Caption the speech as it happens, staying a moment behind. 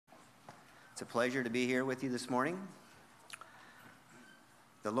It's a pleasure to be here with you this morning.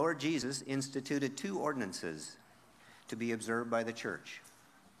 The Lord Jesus instituted 2 ordinances to be observed by the church.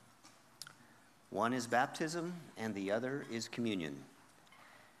 One is baptism and the other is communion.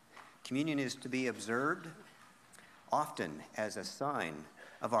 Communion is to be observed often as a sign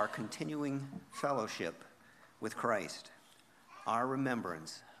of our continuing fellowship with Christ, our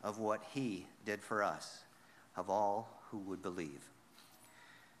remembrance of what he did for us, of all who would believe.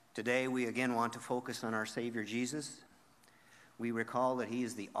 Today, we again want to focus on our Savior Jesus. We recall that he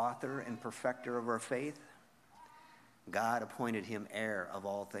is the author and perfecter of our faith. God appointed him heir of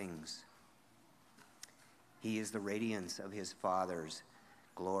all things. He is the radiance of his Father's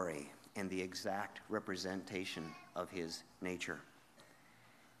glory and the exact representation of his nature.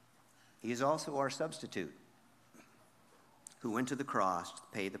 He is also our substitute, who went to the cross to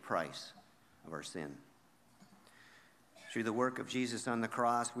pay the price of our sin. Through the work of Jesus on the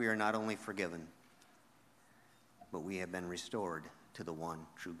cross, we are not only forgiven, but we have been restored to the one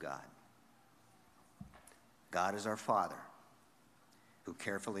true God. God is our Father, who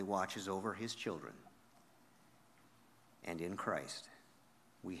carefully watches over his children. And in Christ,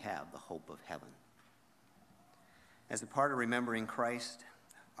 we have the hope of heaven. As a part of remembering Christ,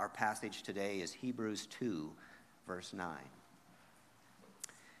 our passage today is Hebrews 2, verse 9.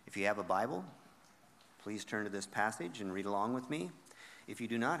 If you have a Bible, please turn to this passage and read along with me. If you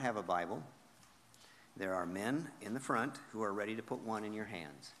do not have a Bible, there are men in the front who are ready to put one in your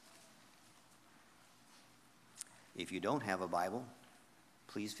hands. If you don't have a Bible,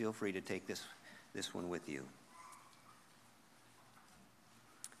 please feel free to take this one with you.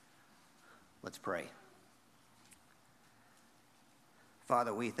 Let's pray.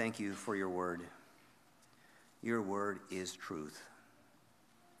 Father, we thank you for your word. Your word is truth.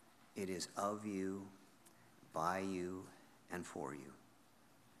 It is of you, by you, and for you.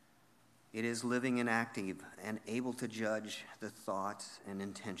 It is living and active and able to judge the thoughts and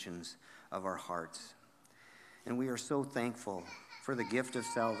intentions of our hearts. And we are so thankful for the gift of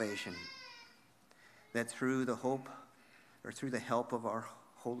salvation, that through the help of our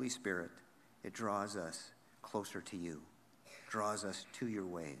Holy Spirit, it draws us closer to you, draws us to your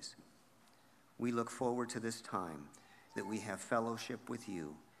ways. We look forward to this time that we have fellowship with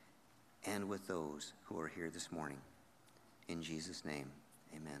you and with those who are here this morning. In Jesus' name,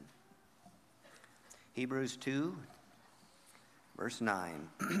 amen. Hebrews 2, verse 9.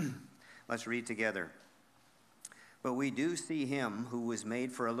 Let's read together. But we do see him who was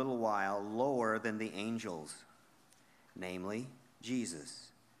made for a little while lower than the angels, namely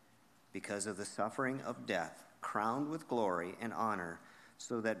Jesus, because of the suffering of death, crowned with glory and honor,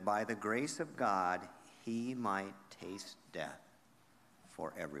 so that by the grace of God he might taste death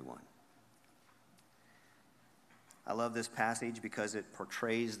for everyone. I love this passage because it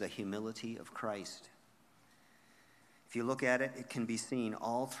portrays the humility of Christ. If you look at it, it can be seen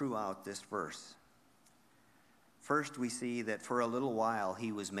all throughout this verse. First, we see that for a little while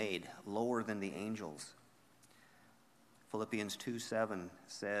he was made lower than the angels. Philippians 2:7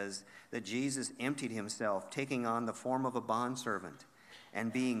 says that Jesus emptied himself, taking on the form of a bondservant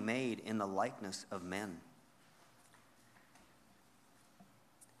and being made in the likeness of men.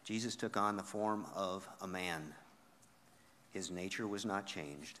 Jesus took on the form of a man. His nature was not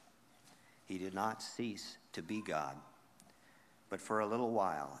changed. He did not cease to be God. But for a little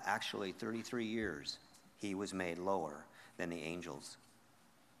while, actually 33 years, he was made lower than the angels.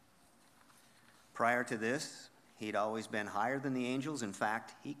 Prior to this, he'd always been higher than the angels. In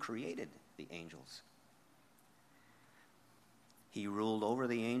fact, he created the angels. He ruled over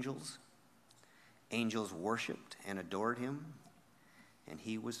the angels. Angels worshiped and adored him, and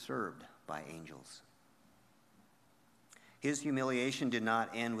he was served by angels. His humiliation did not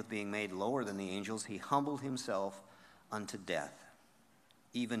end with being made lower than the angels. He humbled himself unto death,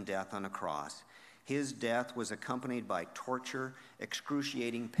 even death on a cross. His death was accompanied by torture,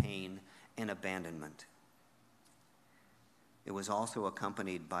 excruciating pain, and abandonment. It was also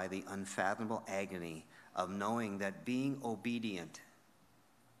accompanied by the unfathomable agony of knowing that being obedient,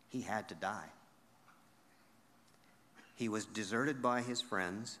 he had to die. He was deserted by his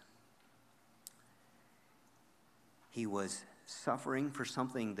friends. He was suffering for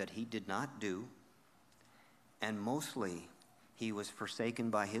something that he did not do. And mostly, he was forsaken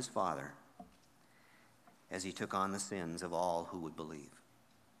by his Father as he took on the sins of all who would believe.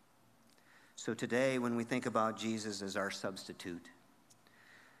 So today, when we think about Jesus as our substitute,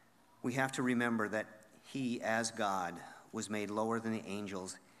 we have to remember that he, as God, was made lower than the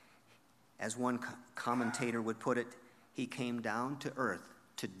angels. As one commentator would put it, he came down to earth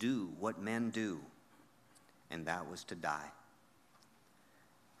to do what men do, and that was to die.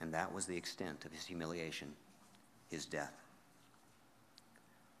 And And that was the extent of his humiliation, his death.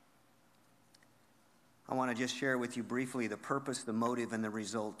 I want to just share with you briefly the purpose, the motive, and the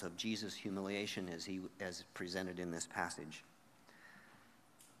result of Jesus' humiliation as presented in this passage.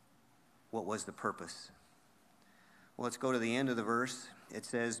 What was the purpose? Well, let's go to the end of the verse. It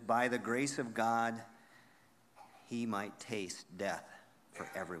says, by the grace of God, he might taste death for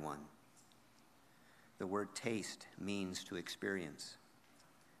everyone. The word taste means to experience.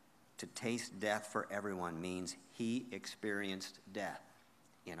 To taste death for everyone means he experienced death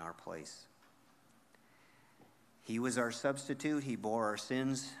in our place. He was our substitute. He bore our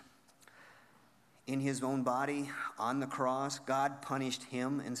sins in his own body on the cross. God punished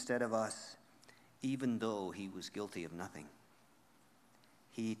him instead of us, even though he was guilty of nothing.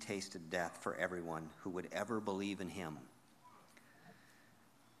 He tasted death for everyone who would ever believe in him.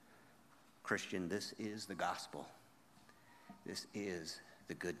 Christian, this is the gospel. This is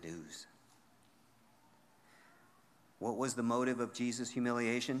the good news. What was the motive of Jesus'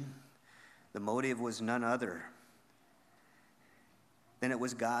 humiliation? The motive was none other than it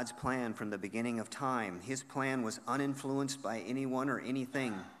was God's plan from the beginning of time. His plan was uninfluenced by anyone or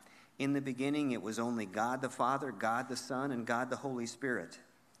anything. In the beginning, it was only God the Father, God the Son, and God the Holy Spirit.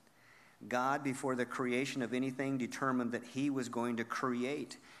 God, before the creation of anything, determined that he was going to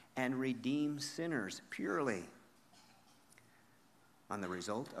create and redeem sinners purely on the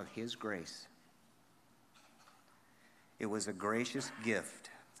result of his grace. It was a gracious gift,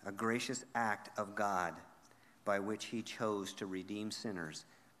 a gracious act of God by which he chose to redeem sinners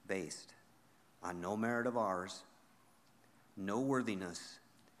based on no merit of ours, no worthiness,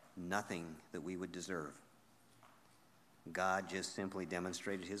 nothing that we would deserve. God just simply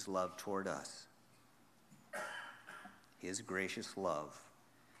demonstrated his love toward us. His gracious love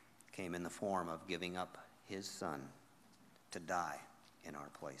came in the form of giving up his Son to die in our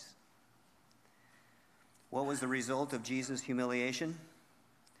place. What was the result of Jesus' humiliation?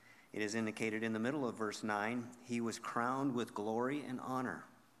 It is indicated in the middle of verse 9. He was crowned with glory and honor.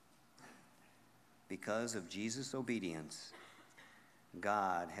 Because of Jesus' obedience,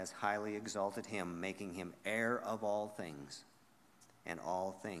 God has highly exalted him, making him heir of all things, and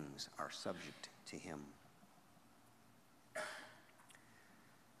all things are subject to him.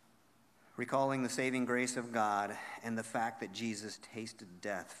 Recalling the saving grace of God and the fact that Jesus tasted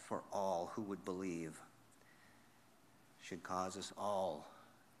death for all who would believe should cause us all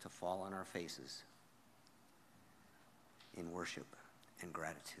to fall on our faces in worship and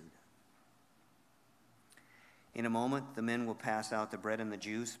gratitude. In a moment, the men will pass out the bread and the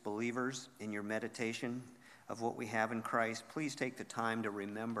juice. Believers, in your meditation of what we have in Christ, please take the time to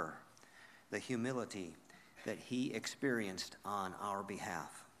remember the humility that he experienced on our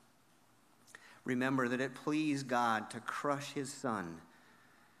behalf. Remember that it pleased God to crush his Son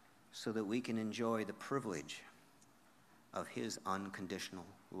so that we can enjoy the privilege of his unconditional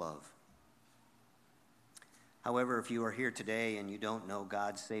love. However, if you are here today and you don't know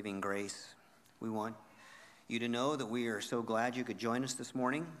God's saving grace, we want you to know that we are so glad you could join us this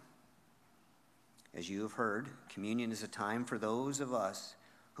morning. As you have heard, communion is a time for those of us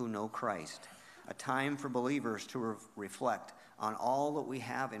who know Christ, a time for believers to reflect on all that we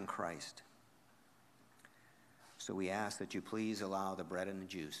have in Christ. So we ask that you please allow the bread and the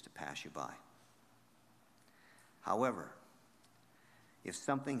juice to pass you by. However, if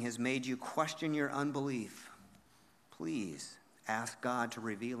something has made you question your unbelief, please ask God to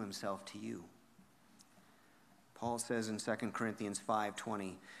reveal himself to you. Paul says in 2 Corinthians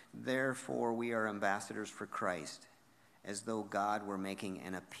 5:20, therefore we are ambassadors for Christ, as though God were making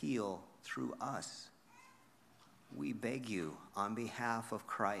an appeal through us. We beg you, on behalf of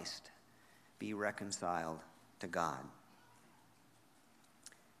Christ, be reconciled to God.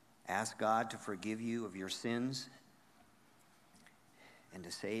 Ask God to forgive you of your sins and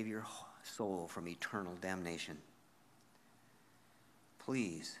to save your soul from eternal damnation.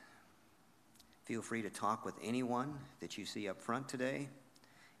 Please feel free to talk with anyone that you see up front today,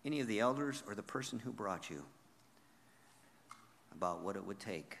 any of the elders or the person who brought you, about what it would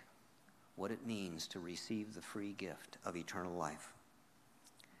take, what it means to receive the free gift of eternal life.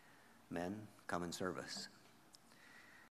 Men, come and serve us.